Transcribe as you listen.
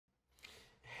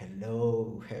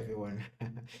Hello, everyone.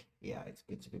 Yeah, it's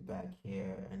good to be back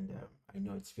here, and I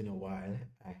know it's been a while.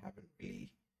 I haven't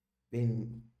really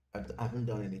been, I haven't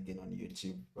done anything on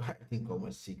YouTube. I think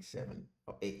almost 6, 7,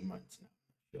 or 8 months now.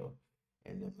 Sure.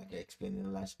 And like I explained in the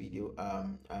last video,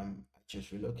 I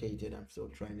just relocated. I'm still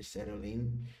trying to settle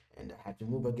in, and I had to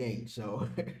move again, so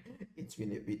it's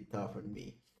been a bit tough on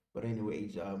me. But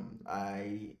anyways,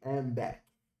 I am back.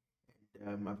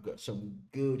 I've got some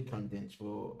good content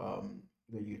for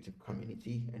the YouTube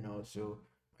community and also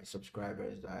my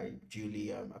subscribers. I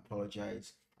duly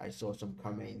apologize. I saw some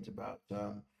comments about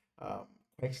um,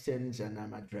 questions and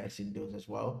I'm addressing those as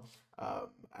well.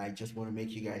 I just want to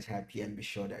make you guys happy and be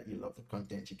sure that you love the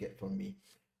content you get from me.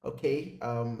 Okay,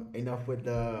 enough with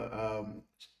the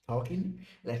talking.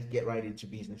 Let's get right into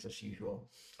business as usual.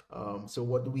 So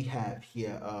what do we have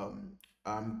here?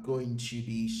 I'm going to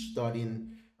be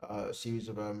starting a series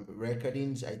of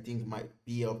recordings. I think might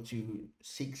be up to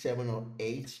 6, 7, or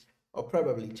 8, or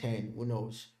probably 10. Who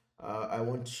knows? I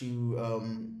want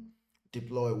to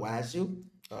deploy Wazuh,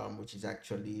 which is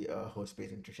actually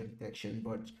host-based intrusion detection,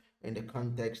 but in the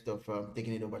context of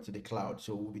taking it over to the cloud.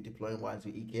 So we'll be deploying Wazuh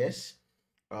EKS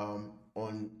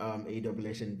on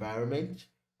AWS environment.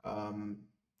 Um,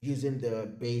 Using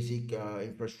the basic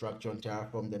infrastructure on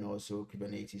Terraform, then also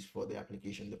Kubernetes for the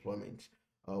application deployment.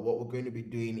 What we're going to be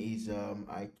doing is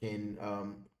I can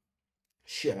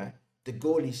share. The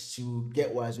goal is to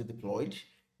get Wazuh deployed.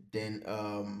 Then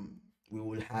we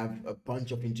will have a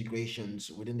bunch of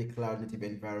integrations within the cloud native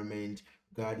environment,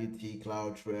 GuardUT,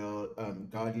 CloudTrail,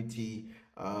 GuardUT,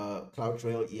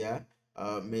 CloudTrail, yeah.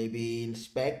 Maybe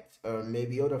inspect,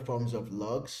 maybe other forms of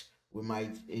logs. We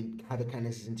might have a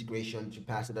Kinesis integration to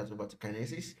pass it out over to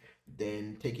Kinesis,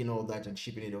 then taking all that and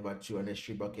shipping it over to an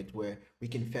S3 bucket where we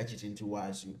can fetch it into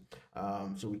Wazuh.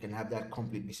 So we can have that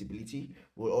complete visibility.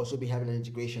 We'll also be having an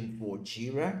integration for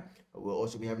Jira. We'll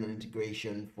also be having an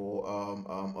integration for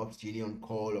Opsgenie on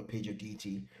call or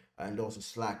PagerDuty, and also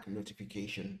Slack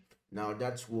notification. Now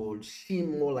that will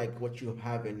seem more like what you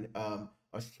have in a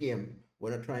CM.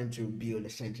 We're not trying to build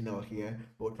a Sentinel here,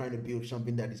 but we're trying to build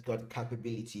something that has got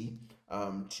capability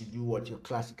to do what your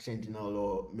classic Sentinel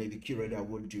or maybe Curator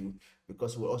would do,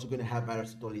 because we're also going to have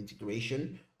Aristotle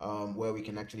integration where we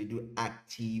can actually do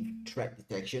active threat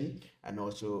detection and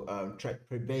also threat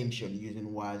prevention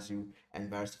using Wazuh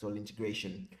and Aristotle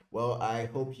integration. Well, I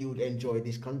hope you'd enjoy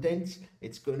this content.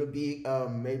 It's going to be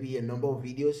maybe a number of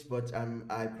videos, but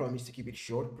I promise to keep it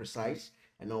short, precise,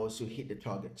 and also hit the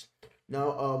targets.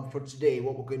 Now, for today,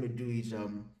 what we're going to do is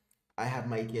I have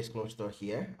my EKS cluster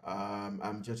here.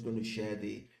 I'm just going to share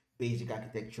the basic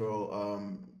architectural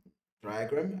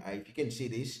diagram. If you can see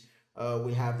this,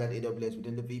 we have that AWS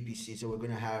within the VPC. So we're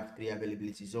going to have 3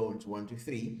 availability zones, 1, 2,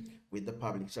 3, with the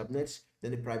public subnets,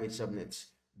 then the private subnets.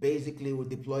 Basically, we'll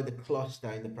deploy the cluster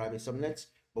in the private subnets,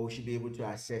 but we should be able to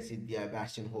access it via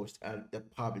Bastion host at the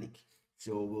public.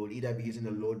 So we'll either be using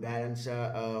a load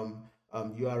balancer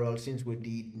URL, since we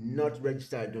did not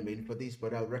register a domain for this,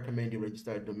 but I'll recommend you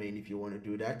register a domain if you want to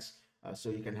do that.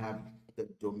 So you can have the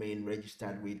domain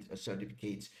registered with a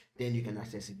certificate, then you can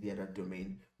access it via that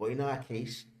domain. But in our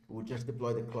case, we'll just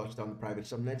deploy the cluster on the private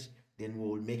subnets, then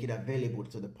we'll make it available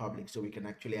to the public so we can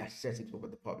actually access it over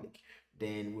the public.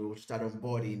 Then we will start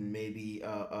onboarding maybe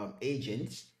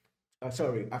agents.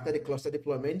 Sorry, after the cluster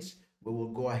deployments, we will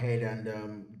go ahead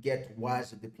and get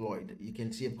Wazuh deployed. You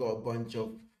can see I've got a bunch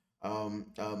of um,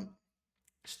 um,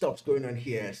 stuff's going on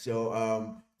here.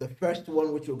 So the first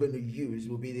one which we're going to use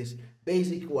will be this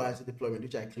basic Wazuh deployment,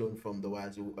 which I cloned from the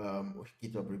Wazuh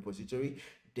GitHub repository.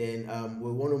 Then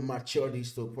we want to mature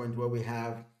this to a point where we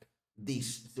have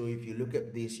this. So if you look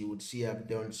at this, you would see I've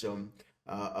done some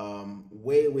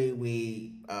way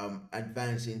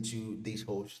advanced into this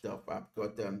whole stuff. I've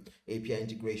got API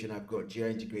integration, I've got Jira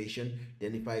integration.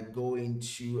 Then if I go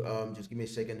into just give me a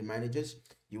second, the managers,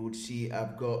 you would see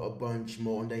I've got a bunch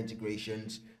more under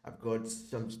integrations. I've got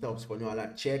some stuff for no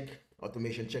alert check,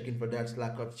 automation checking for that,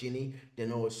 Slack Opsgenie.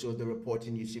 Then also the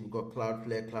reporting, you see we've got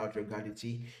Cloudflare, CloudTrail,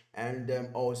 GuardUT, and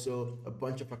also a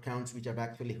bunch of accounts which I've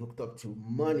actually hooked up to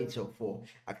monitor for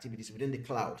activities within the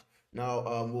cloud. Now,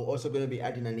 we're also going to be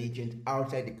adding an agent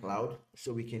outside the cloud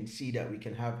so we can see that we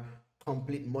can have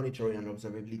complete monitoring and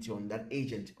observability on that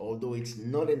agent, although it's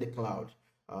not in the cloud,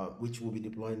 which we'll be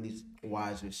deploying this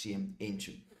Wazuh CM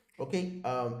into. Okay,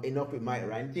 enough with my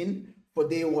ranting. For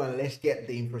day one, let's get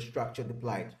the infrastructure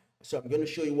deployed. So I'm going to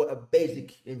show you what a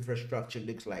basic infrastructure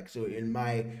looks like. So in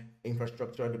my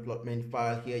infrastructure deployment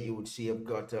file here, you would see I've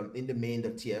got in the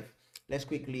main.tf. Let's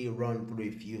quickly run through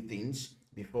a few things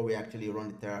before we actually run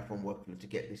the Terraform workflow to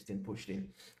get this thing pushed in.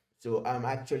 So I'm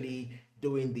actually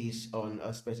doing this on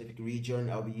a specific region,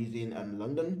 I'll be using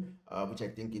London, which I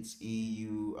think it's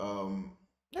EU.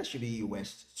 That should be EU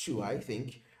West too, I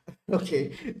think.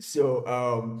 Okay,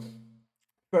 so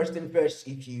first thing first,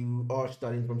 if you are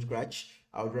starting from scratch,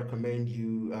 I would recommend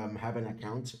you have an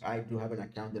account. I do have an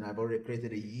account, and I've already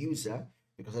created a user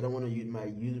because I don't want to use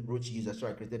my root user. So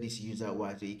I created this user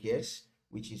Wazuh EKS,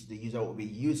 which is the user we'll be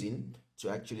using to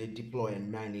actually deploy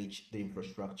and manage the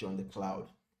infrastructure on the cloud.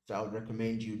 So I would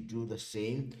recommend you do the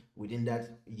same. Within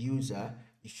that user,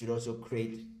 you should also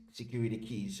create security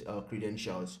keys or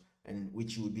credentials, and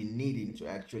which you would be needing to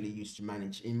actually use to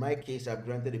manage. In my case, I've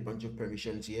granted a bunch of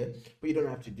permissions here, but you don't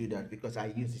have to do that because I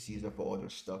use this user for other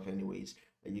stuff anyways.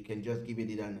 And you can just give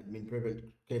it an admin private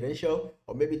credential,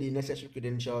 or maybe the necessary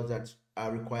credentials that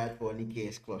are required for an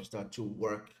EKS cluster to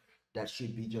work. That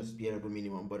should be just bare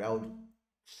minimum. But I would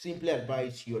simply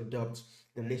advise you adopt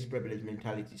the least privilege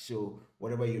mentality. So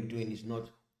whatever you're doing is not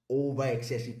over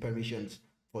excessive permissions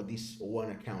for this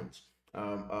one account.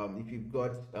 If you've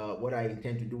got what I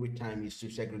intend to do with time is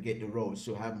to segregate the roles,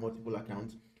 so have multiple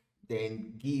accounts,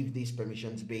 then give these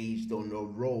permissions based on a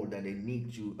role that they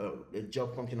need to, a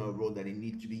job function or role that they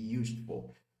need to be used for.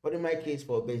 But in my case,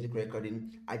 for basic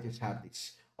recording, I just have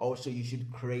this. Also, you should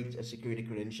create a security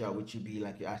credential, which will be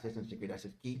like your access and secret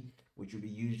access key, which will be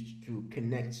used to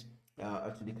connect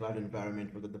to the cloud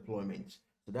environment for the deployment.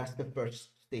 So that's the first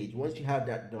stage. Once you have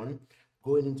that done,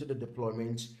 going into the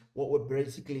deployment, what we're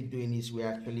basically doing is we're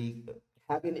actually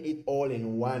having it all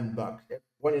in one box,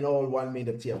 one in all, one made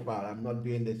of tier file. I'm not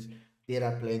doing this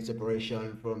data plane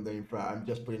separation from the infra. I'm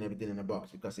just putting everything in a box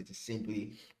because it is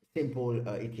simply simple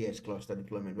EKS cluster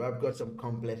deployment. But I've got some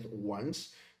complex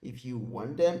ones. If you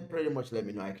want them, pretty much let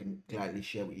me know. I can gladly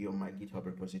share with you on my GitHub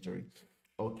repository.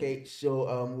 Okay, so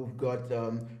we've got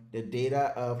the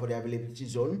data for the availability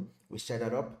zone. We set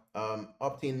that up.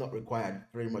 Opt-in not required,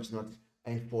 pretty much not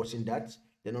enforcing that.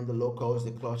 Then on the locals,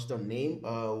 the cluster name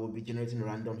will be generating a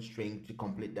random string to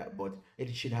complete that, but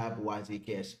it should have Wazuh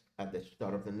EKS at the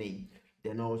start of the name.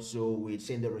 Then also we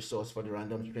send the resource for the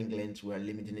random string length. We're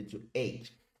limiting it to 8.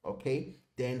 Okay,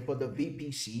 then for the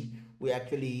VPC, we're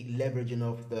actually leveraging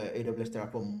off the AWS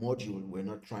Terraform module. We're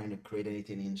not trying to create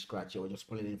anything in scratch. We're just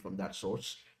pulling it from that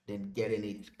source, then getting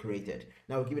it created.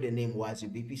 Now we give it a name Wazuh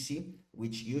VPC,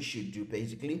 which you should do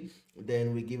basically.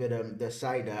 Then we give it the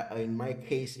CIDR. In my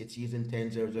case, it's using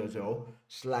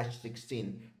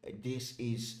 10.0.0/16. This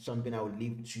is something I would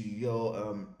leave to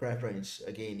your preference.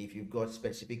 Again, if you've got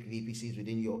specific VPCs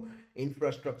within your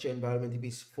infrastructure environment, if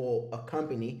it's for a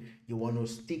company, you want to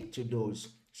stick to those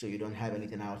so you don't have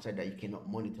anything outside that you cannot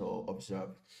monitor or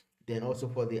observe. Then also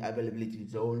for the availability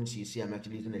zones, you see I'm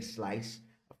actually using a slice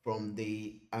from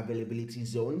the availability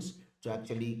zones to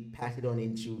actually pass it on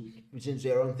into between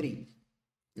 0 and 3.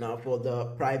 Now for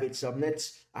the private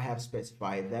subnets, I have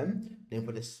specified them. Then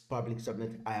for this public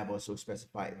subnet, I have also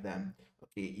specified them.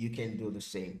 Okay, you can do the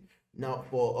same. Now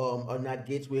for a NAT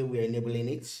gateway, we're enabling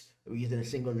it. We're using a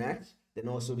single NAT. Then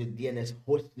also the DNS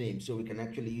host name, so we can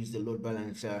actually use the load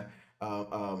balancer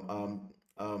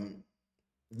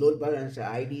load balancer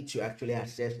ID to actually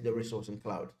access the resource in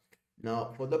cloud.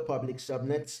 Now for the public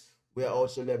subnets, we're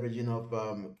also leveraging of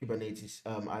Kubernetes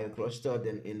IO cluster.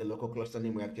 Then in the local cluster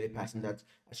name, we're actually passing that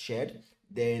as shared.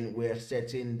 Then we're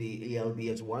setting the ELB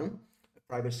as one, a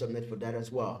private subnet for that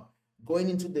as well. Going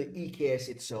into the EKS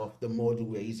itself, the module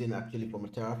we're using actually from a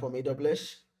Terraform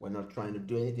AWS. We're not trying to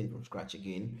do anything from scratch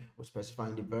again. We're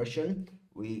specifying the version.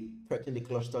 We setting the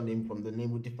cluster name from the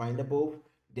name we defined above.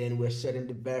 Then we're setting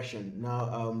the version.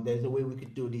 Now, there's a way we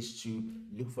could do this to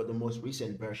look for the most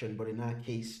recent version, but in our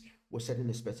case, we're setting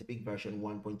a specific version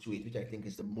 1.28, which I think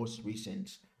is the most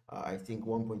recent. I think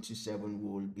 1.27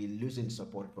 will be losing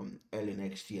support from early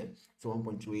next year. So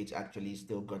 1.28 actually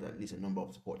still got at least a number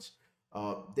of supports.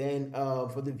 Then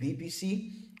for the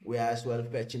VPC, we are as well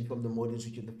fetching from the modules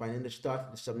which you define in the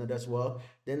start, the subnet as well.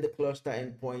 Then the cluster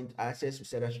endpoint access we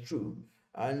set as true.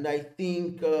 And I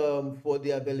think for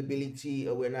the availability,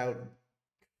 we're now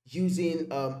using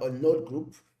a node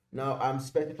group. Now I'm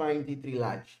specifying T3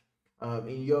 large.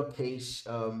 In your case,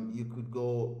 you could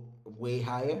go way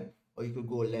higher or you could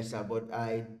go lesser, but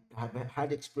I have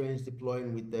had experience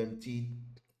deploying with them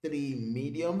T3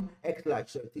 medium, X large,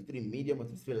 so T3 medium or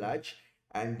T3 large.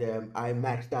 And I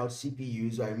maxed out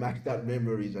CPUs, I maxed out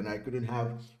memories, and I couldn't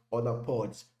have other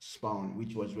pods spawn,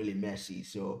 which was really messy.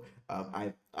 So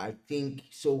I think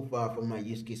so far from my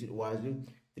use case it wasn't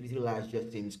 3 large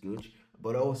just seems good,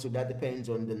 but also that depends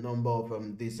on the number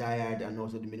of desired and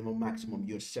also the minimum maximum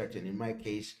you're certain. In my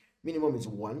case, minimum is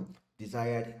 1,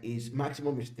 desired is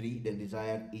maximum is 3, then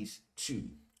desired is 2.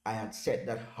 I had set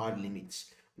that hard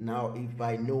limits. Now, if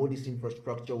I know this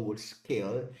infrastructure would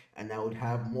scale and I would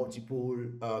have multiple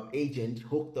agents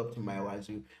hooked up to my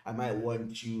Wazuh, I might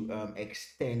want to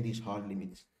extend these hard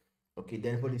limits. Okay,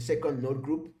 then for the second node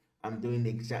group, I'm doing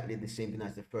exactly the same thing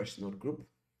as the first node group.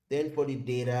 Then for the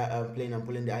data plane, I'm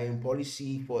pulling the IAM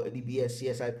policy for the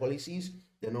BSCSI policies,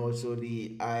 then also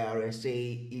the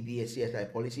IRSA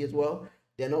EBSCSI policy as well.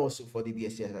 Then also for the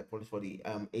BSCSI policy for the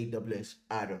AWS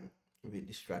add-on with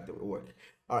distracted work.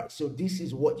 All right, so this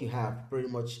is what you have pretty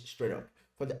much straight up.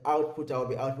 For the output, I'll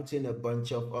be outputting a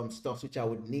bunch of stuff which I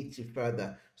would need to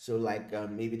further. So like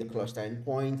maybe the cluster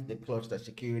endpoint, the cluster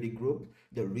security group,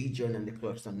 the region, and the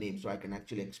cluster name. So I can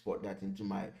actually export that into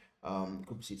my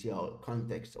kubectl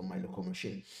context on my local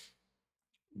machine.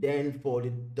 Then for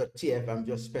the .tf, I'm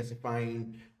just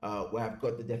specifying where I've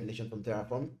got the definition from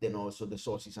Terraform, then also the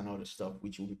sources and all the stuff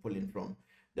which we'll be pulling from.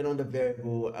 Then on the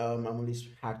variable, I'm only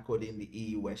hard coding the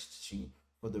EU West 2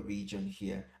 for the region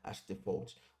here as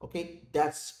default. Okay,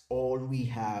 that's all we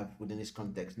have within this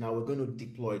context. Now we're going to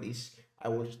deploy this. I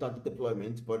will start the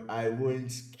deployment, but I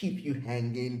won't keep you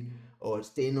hanging or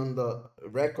staying on the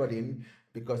recording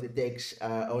because it takes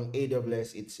on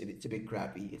AWS it's a bit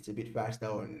crappy. It's a bit faster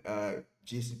on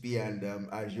GCP and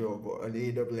Azure, but on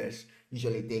AWS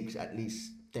usually takes at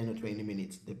least 10 or 20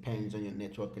 minutes, depends on your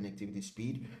network connectivity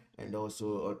speed and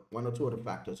also one or two other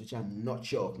factors which I'm not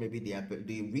sure of. Maybe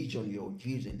the region you're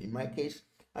using. In my case,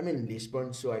 I'm in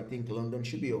Lisbon, so I think London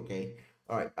should be okay.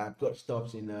 All right, I've got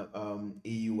stops in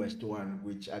EU West 1,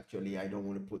 which actually I don't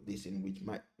want to put this in, which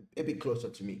might a bit closer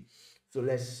to me. So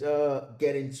let's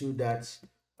get into that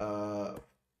uh,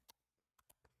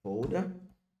 folder.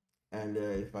 And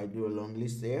if I do a long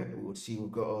list there, we'll see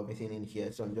we've got everything in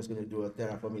here. So I'm just going to do a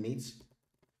Terraform init.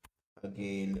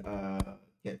 Again,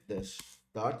 get the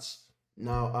starts.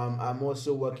 Now, I'm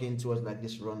also working towards like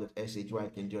this run.sh where I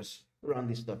can just run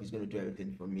this stuff. It's going to do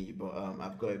everything for me. But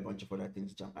I've got a bunch of other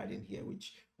things which I'm adding here,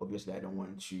 which obviously I don't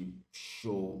want to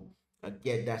show,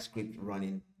 get that script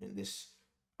running in this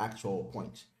actual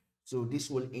point. So this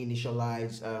will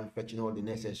initialize fetching all the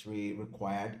necessary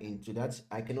required into that.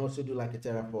 I can also do like a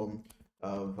Terraform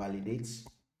validates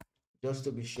just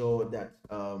to be sure that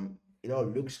it all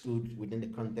looks good within the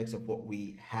context of what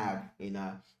we have in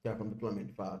a Terraform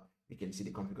deployment file. You can see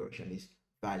the configuration is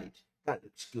valid. That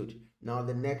looks good. Now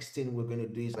the next thing we're going to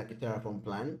do is like a Terraform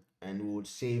plan, and we would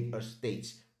save a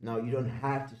state. Now you don't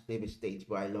have to save a state,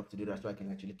 but I love to do that so I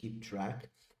can actually keep track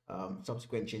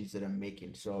subsequent changes that I'm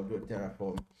making. So I'll do a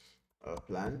Terraform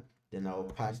plan. Then I'll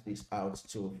pass this out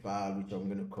to a file which I'm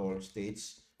going to call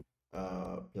states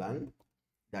plan.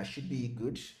 That should be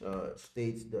good.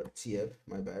 State.tf,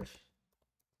 my bad.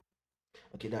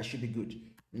 Okay, that should be good.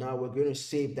 Now we're going to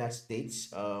save that state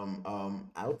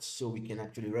out so we can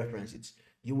actually reference it.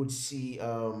 You would see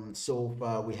so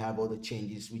far we have all the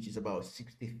changes, which is about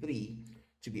 63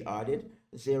 to be added,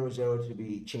 00 to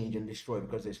be changed and destroyed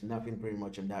because there's nothing pretty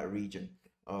much in that region.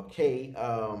 Okay,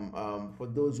 for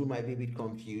those who might be a bit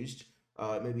confused,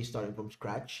 maybe starting from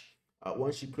scratch,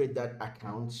 once you create that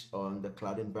account on the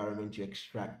cloud environment, you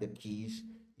extract the keys.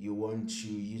 You want to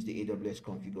use the AWS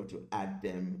configure to add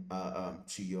them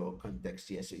to your context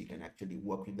here so you can actually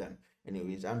work with them.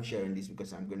 Anyways, I'm sharing this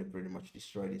because I'm going to pretty much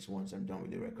destroy this once I'm done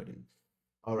with the recording.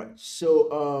 All right,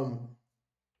 so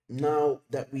now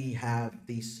that we have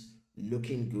this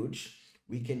looking good,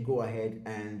 we can go ahead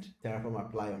and Terraform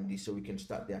apply on this so we can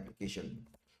start the application.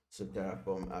 So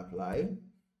Terraform apply.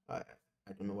 I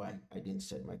don't know why I didn't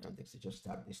set my context to just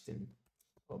tap this thing,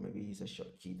 or maybe use a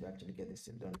shortcut to actually get this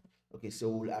thing done. Okay, so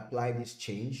we'll apply this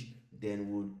change, then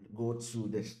we'll go to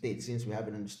the state since we have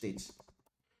it in the states.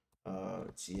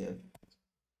 TF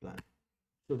plan.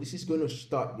 So this is going to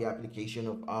start the application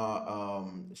of our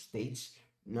states.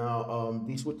 Now,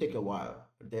 this will take a while,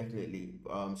 definitely.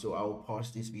 So I'll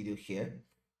pause this video here.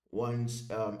 Once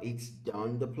it's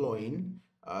done deploying,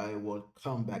 I will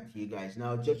come back to you guys.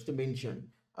 Now, just to mention,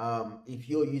 if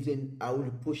you're using, I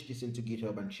will push this into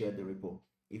GitHub and share the repo.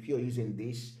 If you're using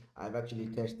this, I've actually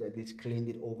tested this, cleaned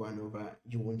it over and over.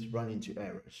 You won't run into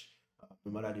errors,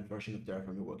 no matter the version of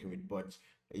Terraform you're working with. But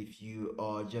if you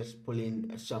are just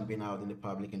pulling something out in the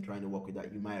public and trying to work with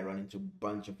that, you might run into a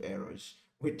bunch of errors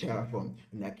with Terraform,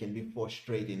 and that can be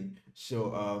frustrating.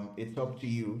 So it's up to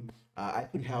you. I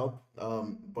could help,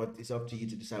 but it's up to you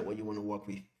to decide what you want to work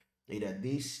with. Either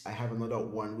this, I have another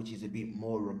one which is a bit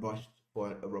more robust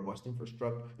for a robust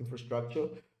infrastructure,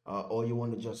 or you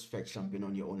want to just fetch something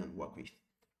on your own and work with.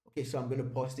 Okay, so I'm going to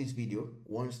pause this video.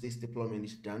 Once this deployment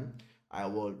is done, I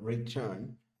will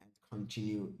return and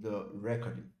continue the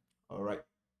recording. All right.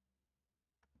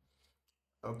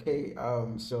 Okay,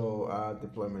 so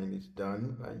deployment is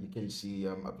done. You can see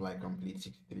apply complete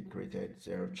 63 created,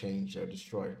 zero change, zero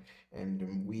destroyed.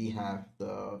 And we have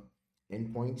the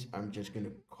endpoint. I'm just going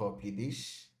to copy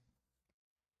this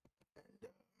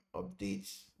and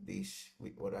update this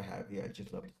with what I have here. I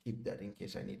just love to keep that in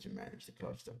case I need to manage the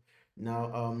cluster.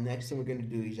 Now, next thing we're going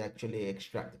to do is actually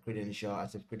extract the credential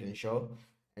as a credential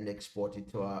and export it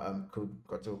to our code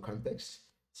context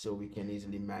so we can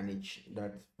easily manage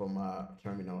that from our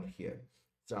terminal here.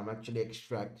 So I'm actually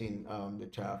extracting the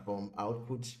Terraform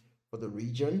output for the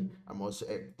region. I'm also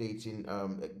updating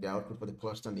the output for the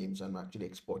cluster names. I'm actually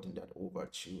exporting that over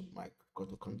to my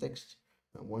Koto context.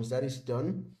 And once that is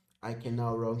done, I can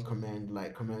now run commands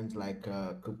like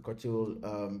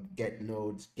kubectl get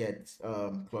nodes, get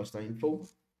cluster info.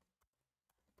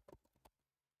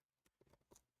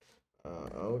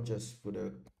 I'll just put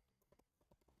a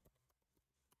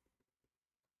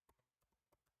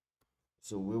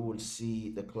so we will see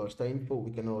the cluster info.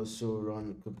 We can also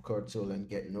run kubectl and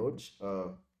get nodes.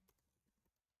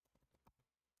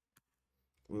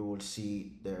 We will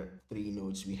see the three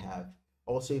nodes we have.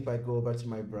 Also, if I go over to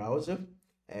my browser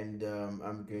and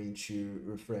I'm going to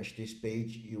refresh this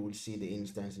page, you will see the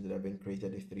instances that have been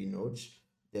created, the three nodes.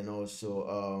 Then also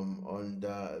on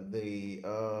the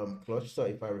cluster,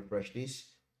 if I refresh this,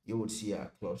 you will see a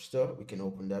cluster. We can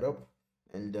open that up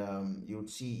and you'll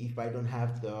see if I don't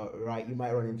have the right, you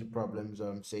might run into problems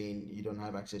saying you don't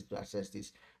have access to access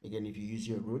this. Again, if you use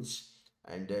your roots,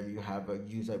 and you have a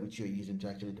user which you're using to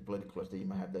actually deploy the cluster, you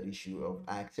might have that issue of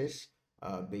access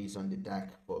based on the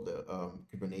DAC for the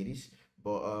Kubernetes.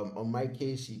 But on my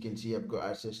case, you can see I've got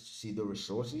access to see the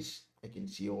resources. I can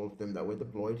see all of them that were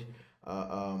deployed.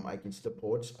 I can see the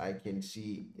ports. I can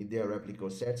see if there are replica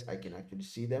sets. I can actually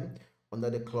see them. Under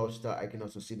the cluster, I can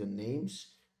also see the names.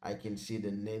 I can see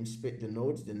the namespace, the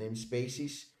nodes, the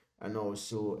namespaces, and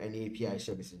also any API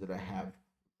services that I have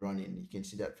running. You can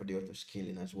see that for the auto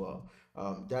scaling as well.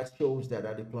 That shows that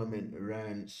our deployment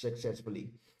ran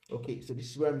successfully. Okay, so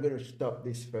this is where I'm going to stop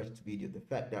this first video. The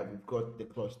fact that we've got the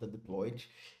cluster deployed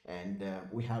and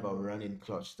we have a running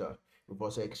cluster. We've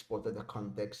also exported the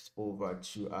context over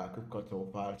to our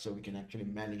kubectl file so we can actually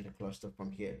manage the cluster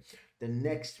from here. The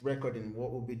next recording,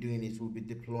 what we'll be doing is we'll be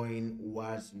deploying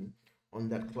Wazuh on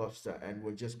that cluster, and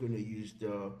we're just going to use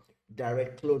the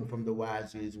direct clone from the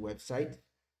Wazuh's website,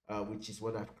 which is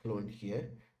what I've cloned here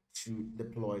to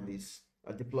deploy this.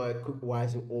 Deploy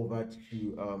Wazuh over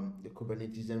to the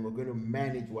Kubernetes, and we're going to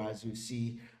manage Wazuh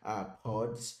C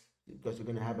pods because we're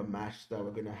going to have a master,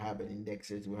 we're going to have an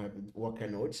indexes, we'll have worker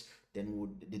nodes, then we'll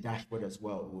the dashboard as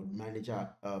well. We'll manage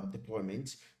our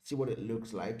deployments, see what it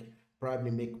looks like,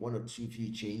 probably make one or two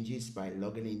few changes by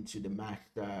logging into the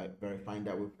master, verifying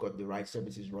that we've got the right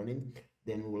services running.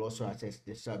 Then we'll also access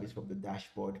the service from the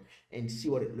dashboard and see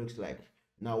what it looks like.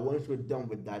 Now, once we're done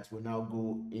with that, we'll now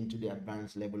go into the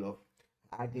advanced level of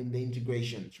adding the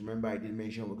integrations. Remember, I did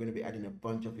mention we're going to be adding a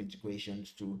bunch of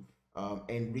integrations to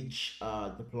enrich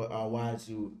deploy our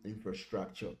Wazuh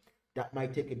infrastructure. That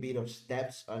might take a bit of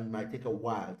steps and might take a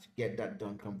while to get that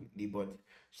done completely, but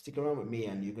stick around with me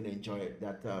and you're going to enjoy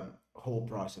that whole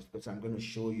process because I'm going to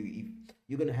show you if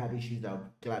you're going to have issues. I'm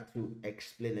glad to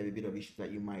explain a bit of issues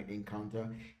that you might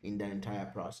encounter in the entire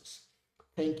process.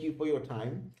 Thank you for your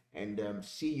time and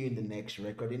see you in the next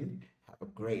recording. Have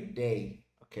a great day.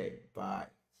 Okay, bye.